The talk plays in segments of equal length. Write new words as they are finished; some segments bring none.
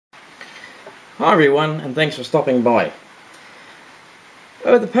Hi everyone, and thanks for stopping by.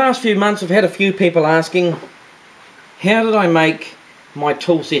 Over the past few months I've had a few people asking, how did I make my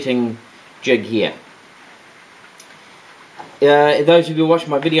tool setting jig here? Those of you who watch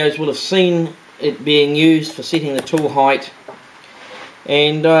my videos will have seen it being used for setting the tool height,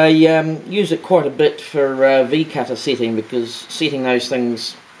 and I use it quite a bit for V-cutter setting, because setting those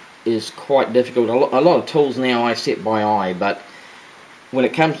things is quite difficult. A lot of tools now I set by eye, but when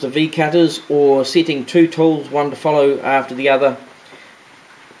it comes to V-cutters or setting two tools, one to follow after the other,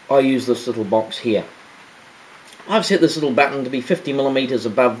 I use this little box here. I've set this little button to be 50mm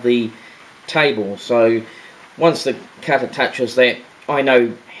above the table, so once the cutter touches that, I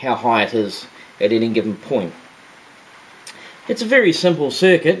know how high it is at any given point. It's a very simple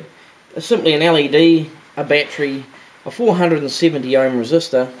circuit. It's simply an LED, a battery, a 470 ohm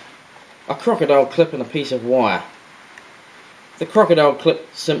resistor, a crocodile clip and a piece of wire. The crocodile clip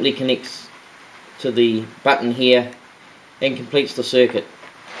simply connects to the button here and completes the circuit.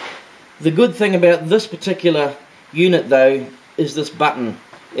 The good thing about this particular unit though is this button,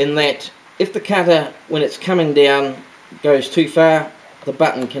 in that if the cutter, when it's coming down, goes too far, the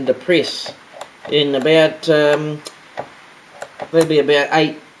button can depress in about maybe about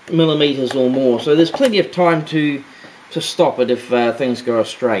 8mm or more, so there's plenty of time to stop it if things go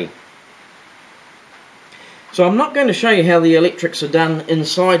astray. So I'm not going to show you how the electrics are done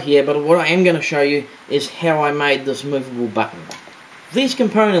inside here, but what I am going to show you is how I made this movable button. These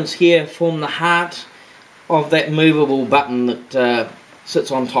components here form the heart of that movable button that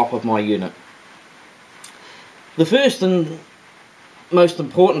sits on top of my unit. The first and most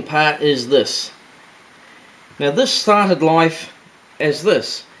important part is this. Now this started life as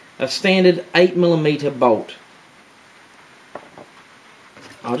this, a standard 8mm bolt.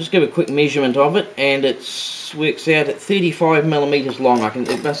 I'll just give a quick measurement of it, and it works out at 35mm long.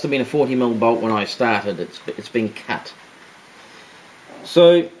 It must have been a 40mm bolt when I started. It's been cut.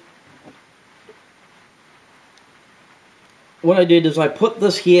 So what I did is I put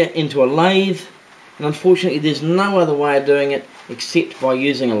this here into a lathe, and unfortunately there's no other way of doing it except by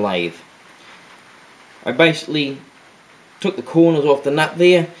using a lathe. I basically took the corners off the nut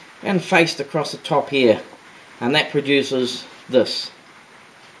there and faced across the top here, and that produces this.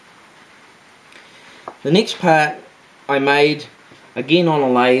 The next part I made, again on a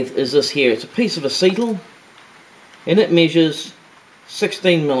lathe, is this here. It's a piece of acetal, and it measures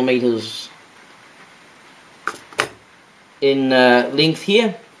 16mm in length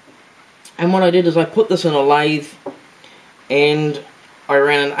here. And what I did is I put this in a lathe, and I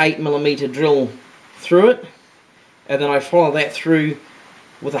ran an 8mm drill through it, and then I followed that through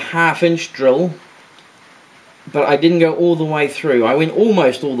with a 1/2 inch drill. But I didn't go all the way through. I went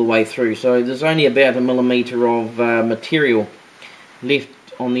almost all the way through, so there's only about 1mm of material left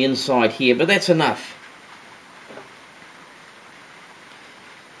on the inside here, but that's enough.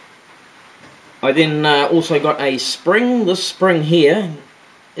 I then also got a spring. This spring here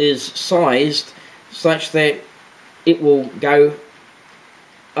is sized such that it will go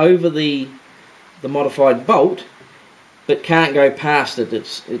over the modified bolt, but can't go past it.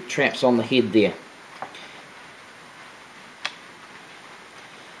 It traps on the head there.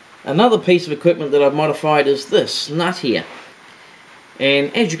 Another piece of equipment that I've modified is this nut here,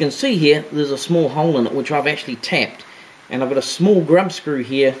 and as you can see here, there's a small hole in it which I've actually tapped, and I've got a small grub screw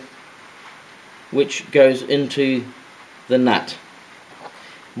here which goes into the nut.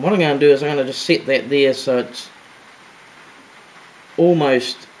 And what I'm going to do is I'm going to just set that there so it's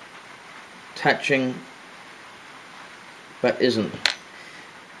almost touching but isn't.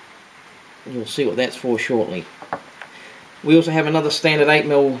 You'll see what that's for shortly. We also have another standard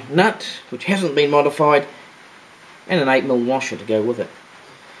 8mm nut which hasn't been modified, and an 8mm washer to go with it.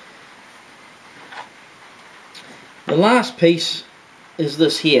 The last piece is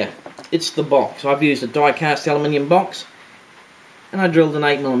this here. It's the box. I've used a die-cast aluminium box, and I drilled an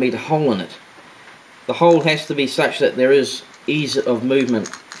 8mm hole in it. The hole has to be such that there is ease of movement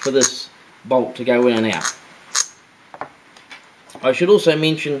for this bolt to go in and out. I should also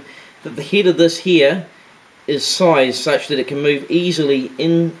mention that the head of this here is sized such that it can move easily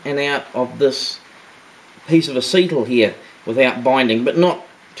in and out of this piece of acetal here without binding, but not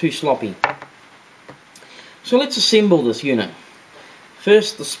too sloppy. So let's assemble this unit.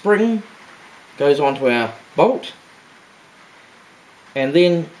 First, the spring goes onto our bolt and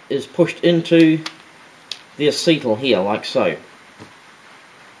then is pushed into the acetal here, like so.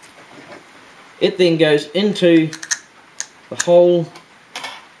 It then goes into the hole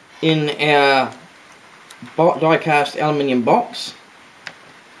in our die-cast aluminium box,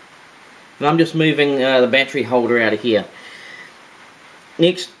 and I'm just moving the battery holder out of here.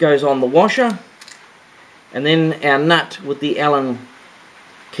 Next goes on the washer, and then our nut with the Allen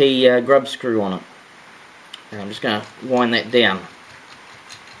key grub screw on it. And I'm just going to wind that down.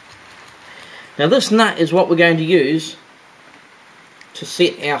 Now this nut is what we're going to use to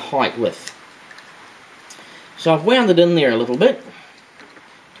set our height with. So I've wound it in there a little bit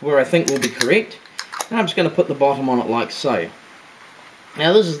to where I think will be correct. And I'm just going to put the bottom on it like so.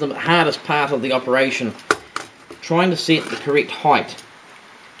 Now this is the hardest part of the operation, trying to set the correct height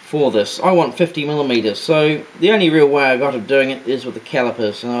for this. I want 50mm, so the only real way I got of doing it is with the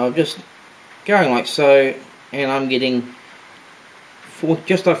calipers. So I'm just going like so, and I'm getting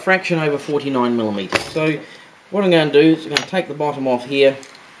just a fraction over 49mm. So what I'm going to do is I'm going to take the bottom off here,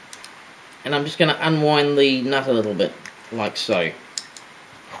 and I'm just going to unwind the nut a little bit, like so.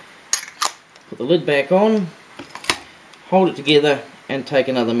 Put the lid back on, hold it together, and take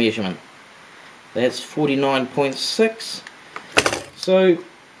another measurement. That's 49.6. So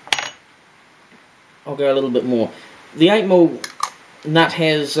I'll go a little bit more. The 8mm nut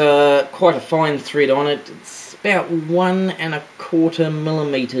has quite a fine thread on it. It's about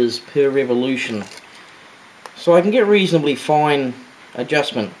 1¼ per revolution. So I can get reasonably fine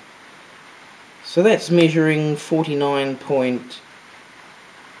adjustment. So that's measuring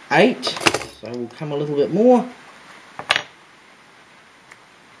 49.8. So we'll come a little bit more.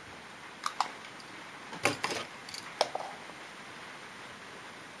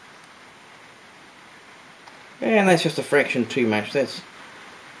 And that's just a fraction too much. That's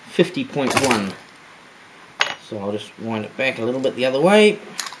 50.1. So I'll just wind it back a little bit the other way.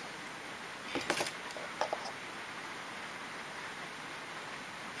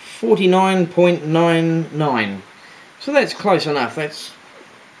 $49.99. So that's close enough. That's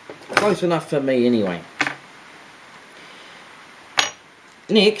close enough for me anyway.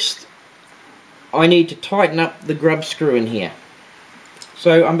 Next, I need to tighten up the grub screw in here.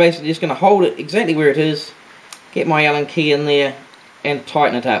 So I'm basically just going to hold it exactly where it is, get my Allen key in there, and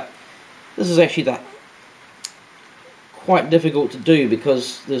tighten it up. This is actually quite difficult to do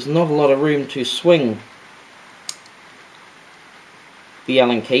because there's not a lot of room to swing the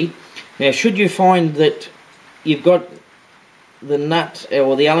Allen key. Now, should you find that you've got the nut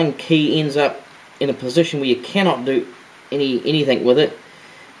or the Allen key ends up in a position where you cannot do anything with it,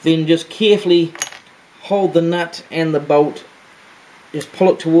 then just carefully hold the nut and the bolt, just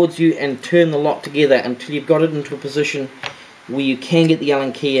pull it towards you and turn the lock together until you've got it into a position where you can get the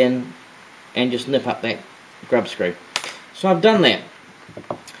Allen key in and just nip up that grub screw. So I've done that.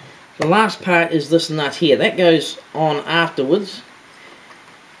 The last part is this nut here. That goes on afterwards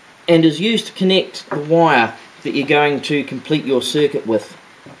and is used to connect the wire that you're going to complete your circuit with.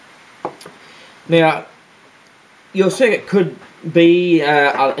 Now, your circuit could be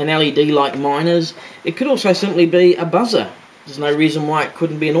an LED like mine is. It could also simply be a buzzer. There's no reason why it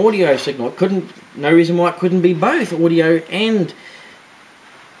couldn't be an audio signal. No reason why it couldn't be both audio and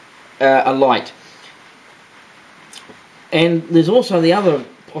a light. And there's also the other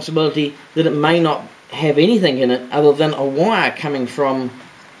possibility that it may not have anything in it other than a wire coming from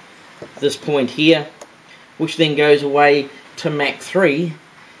this point here, which then goes away to Mach 3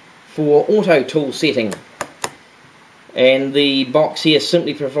 for auto tool setting. And the box here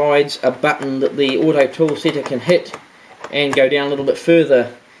simply provides a button that the auto tool setter can hit and go down a little bit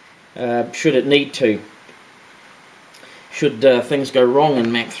further should it need to. Should things go wrong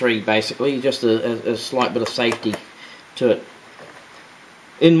in Mach 3, basically, just a slight bit of safety to it.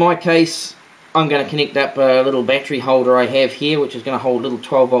 In my case, I'm going to connect up a little battery holder I have here, which is going to hold a little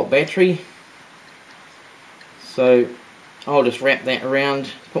 12-volt battery. So I'll just wrap that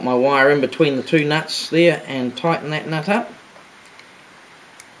around, put my wire in between the two nuts there and tighten that nut up.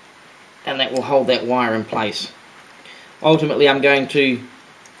 And that will hold that wire in place. Ultimately, I'm going to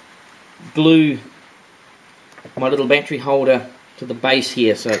glue my little battery holder to the base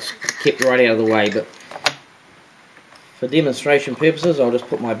here so it's kept right out of the way. But for demonstration purposes, I'll just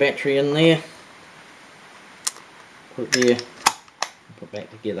put my battery in there, put it there, and put it back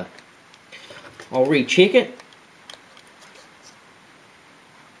together. I'll recheck it.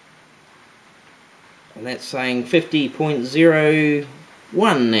 And that's saying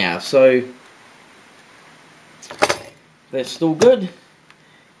 50.01 now, so that's still good.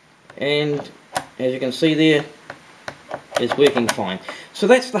 And as you can see there, it's working fine. So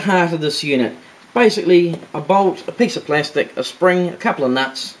that's the heart of this unit. Basically, a bolt, a piece of plastic, a spring, a couple of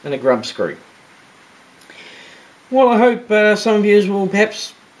nuts, and a grub screw. Well, I hope some of you will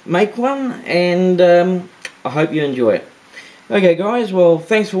perhaps make one, and I hope you enjoy it. Okay guys, well,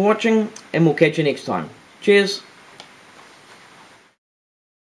 thanks for watching, and we'll catch you next time. Cheers.